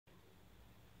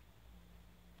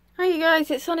you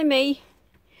guys, it's only me.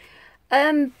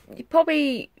 You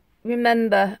probably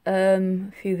remember a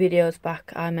few videos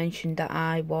back I mentioned that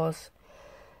I was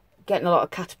getting a lot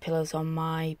of caterpillars on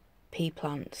my pea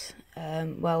plants.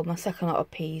 Well, my second lot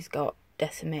of peas got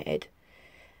decimated,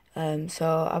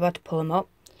 so I've had to pull them up.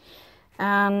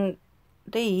 And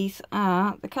these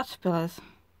are the caterpillars.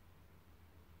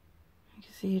 You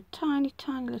can see a tiny,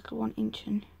 tiny little one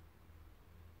inching.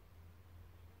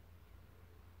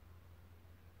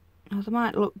 Now they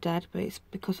might look dead, but it's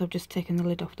because I've just taken the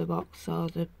lid off the box, so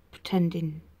they're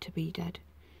pretending to be dead.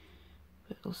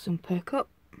 But they'll soon perk up.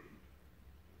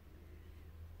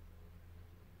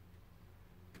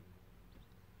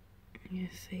 You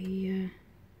see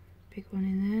a big one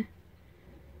in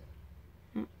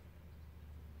there.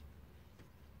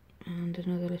 And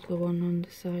another little one on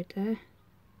the side there.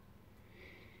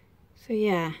 So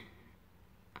yeah,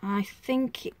 I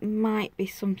think it might be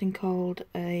something called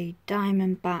a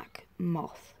diamondback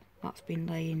moth that's been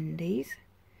laying these.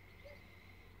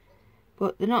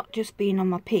 But they're not just being on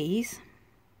my peas,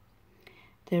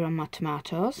 they're on my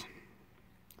tomatoes,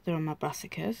 they're on my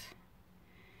brassicas,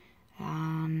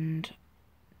 and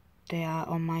they are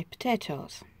on my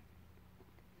potatoes.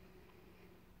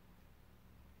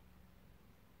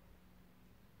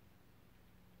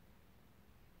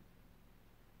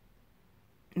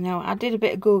 Now, I did a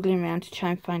bit of googling around to try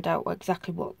and find out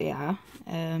exactly what they are.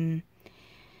 When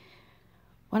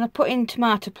I put in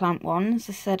tomato plant ones,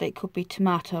 they said it could be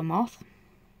tomato moth.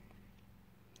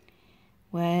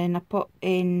 When I put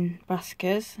in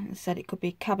brassicas, they said it could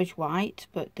be cabbage white,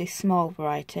 but this small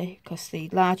variety, because the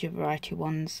larger variety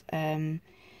ones, the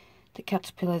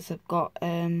caterpillars have got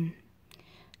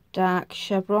dark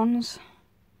chevrons,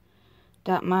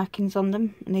 dark markings on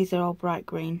them, and these are all bright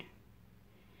green.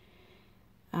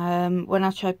 When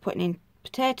I tried putting in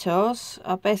potatoes,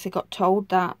 I basically got told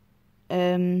that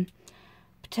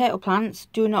potato plants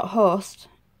do not host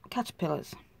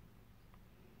caterpillars.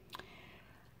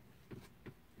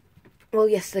 Well,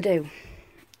 yes they do,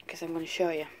 because I'm going to show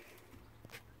you.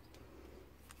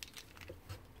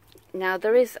 Now,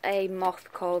 there is a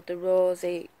moth called the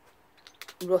rosy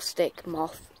rustic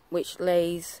moth, which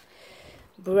lays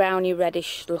browny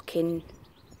reddish looking,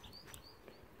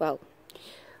 well,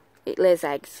 it lays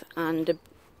eggs, and the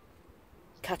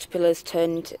caterpillars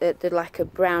they're like a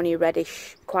browny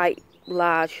reddish, quite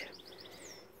large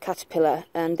caterpillar,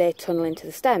 and they tunnel into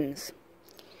the stems.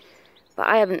 But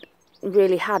I haven't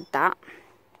really had that.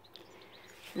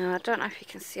 Now, I don't know if you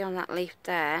can see on that leaf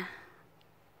there,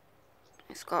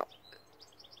 it's got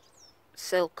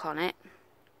silk on it.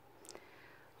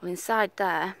 Well, inside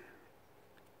there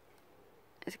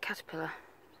is a caterpillar.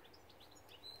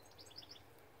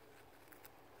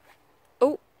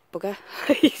 Oh, bugger.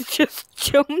 He's just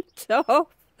jumped off.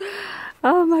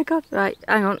 Oh my god. Right,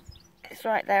 hang on. It's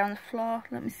right there on the floor.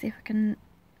 Let me see if I can...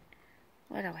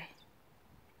 Where are we?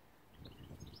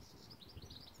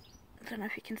 I don't know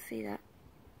if you can see that.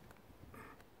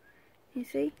 You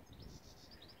see?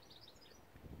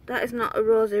 That is not a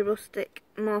rosy rustic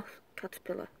moth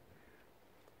caterpillar.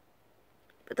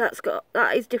 But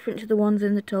that is different to the ones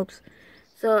in the tubs.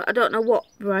 So I don't know what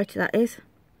variety that is.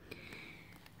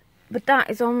 But that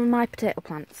is on my potato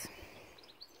plants,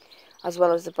 as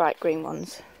well as the bright green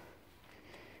ones.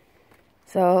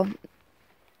 So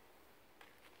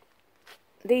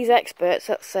these experts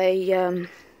that say you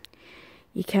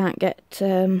can't get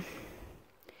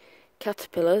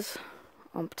caterpillars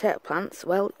on potato plants,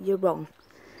 well, you're wrong.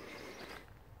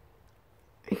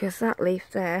 Because that leaf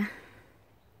there,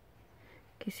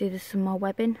 can you see there's some more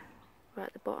webbing right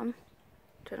at the bottom?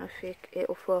 Don't know if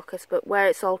it'll focus, but where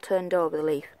it's all turned over, the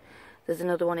leaf, there's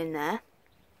another one in there.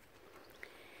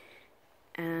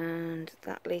 And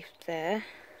that leaf there,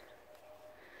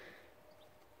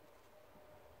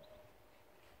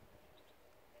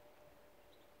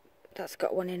 that's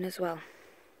got one in as well.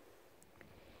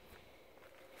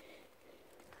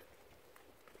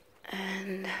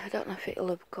 And I don't know if it'll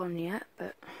have gone yet,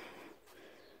 but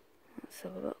let's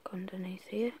have a look underneath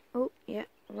here. Oh, yeah,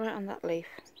 right on that leaf.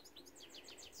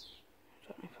 I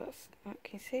don't know if that's, can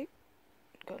you see?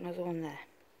 Got another one there.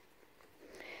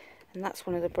 And that's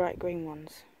one of the bright green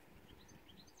ones.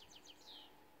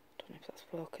 Don't know if that's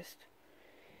focused.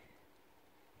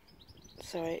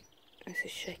 Sorry, this is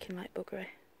shaking like buggery.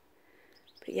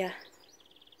 But yeah.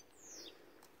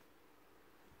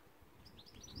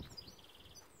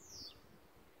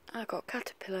 I got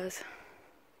caterpillars.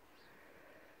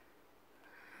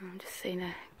 I'm just seeing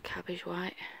a cabbage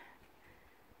white.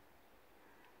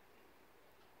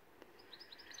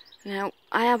 Now,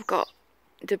 I have got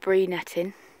debris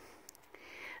netting,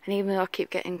 And even though I keep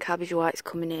getting cabbage whites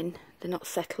coming in, they're not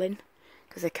settling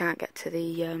because they can't get to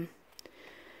the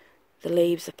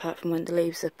leaves, apart from when the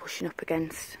leaves are pushing up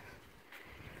against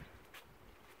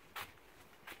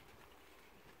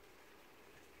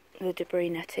the debris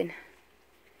netting.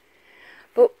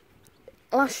 But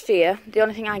last year the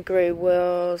only thing I grew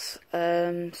was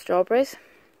strawberries.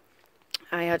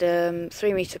 I had a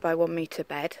 3 metre by 1 metre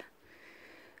bed,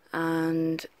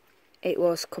 and it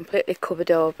was completely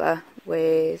covered over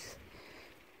with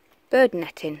bird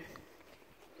netting.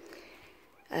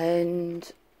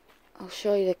 And I'll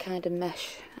show you the kind of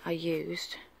mesh I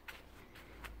used.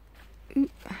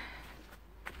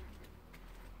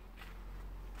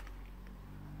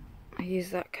 I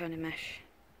used that kind of mesh.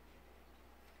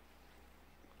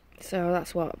 So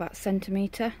that's what, about a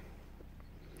centimetre.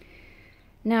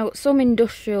 Now, some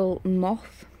industrial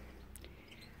moth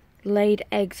laid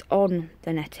eggs on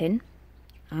the netting,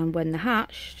 and when they're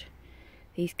hatched,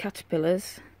 these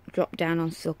caterpillars drop down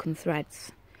on silken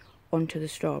threads onto the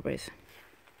strawberries.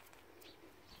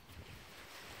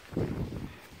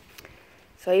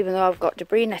 So even though I've got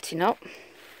debris netting up,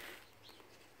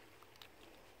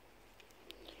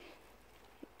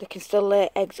 they can still lay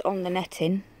eggs on the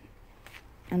netting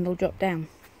and they'll drop down.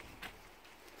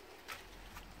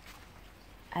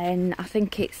 And I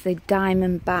think it's the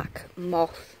diamondback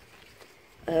moth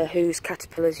whose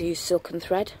caterpillars use silken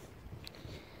thread,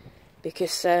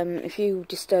 because if you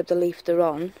disturb the leaf they're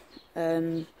on,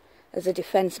 as a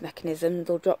defence mechanism,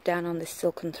 they'll drop down on this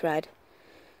silken thread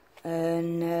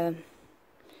and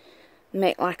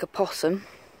make like a possum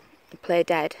and play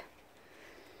dead.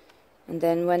 And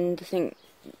then when they think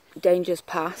danger's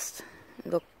past,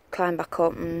 they'll climb back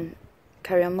up and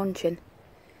carry on munching.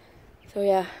 So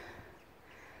yeah,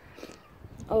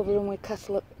 overrun with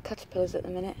caterpillars at the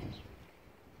minute.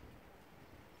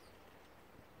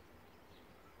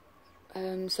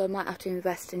 So I might have to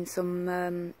invest in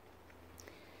some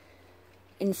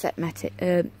insect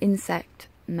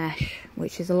mesh,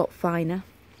 which is a lot finer,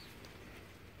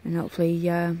 and hopefully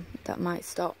that might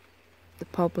stop the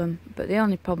problem. But the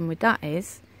only problem with that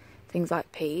is things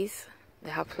like peas,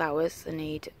 they have flowers, they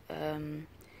need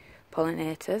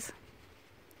pollinators.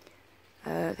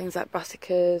 Things like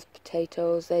brassicas,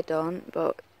 potatoes, they don't,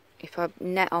 but if I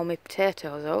net all my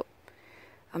potatoes up,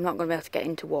 I'm not going to be able to get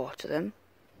in to water them.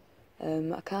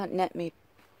 I can't net my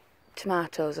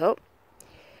tomatoes up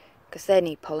because they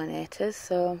need pollinators.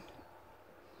 So,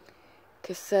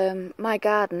 because my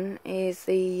garden is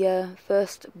the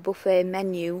first buffet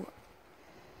menu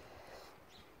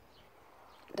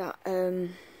that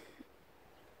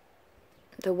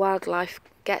the wildlife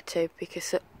get to,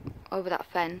 because over that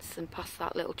fence and past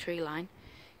that little tree line,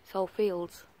 it's all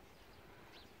fields.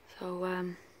 So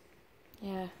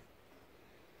yeah.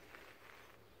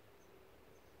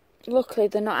 Luckily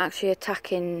they're not actually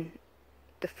attacking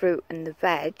the fruit and the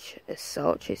veg as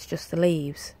such, it's just the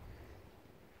leaves.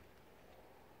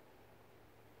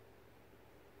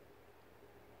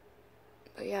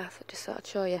 But yeah, I just thought I'd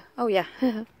show you. Oh yeah.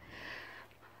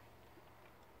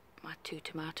 My 2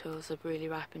 tomatoes have really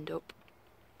ripened up.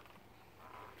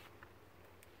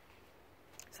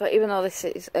 So even though this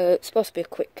is supposed to be a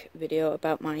quick video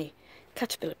about my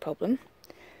caterpillar problem,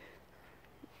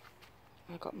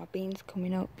 I've got my beans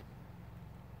coming up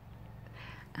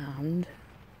and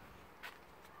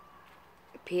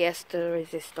pièce de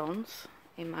résistance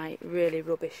in my really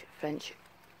rubbish French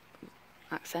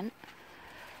accent.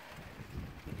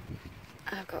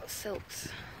 I've got silks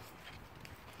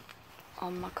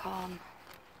on my corn.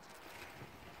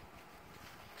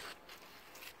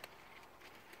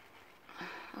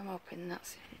 I'm hoping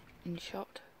that's in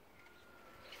shot.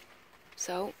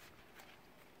 So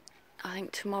I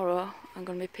think tomorrow I'm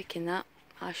going to be picking that.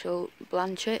 I shall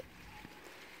blanch it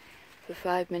for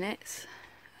 5 minutes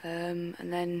and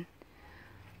then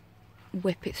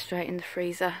whip it straight in the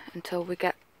freezer until we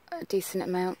get a decent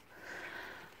amount.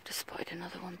 Just spotted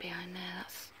another one behind there,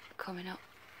 that's coming up.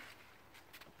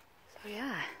 So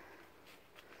yeah,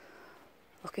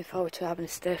 looking forward to having a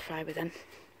stir fry with them.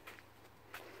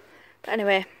 But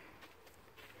anyway,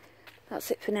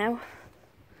 that's it for now.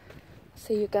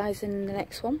 See you guys in the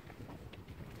next one.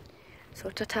 So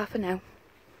ta-ta for now.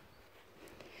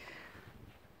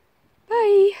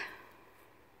 Bye!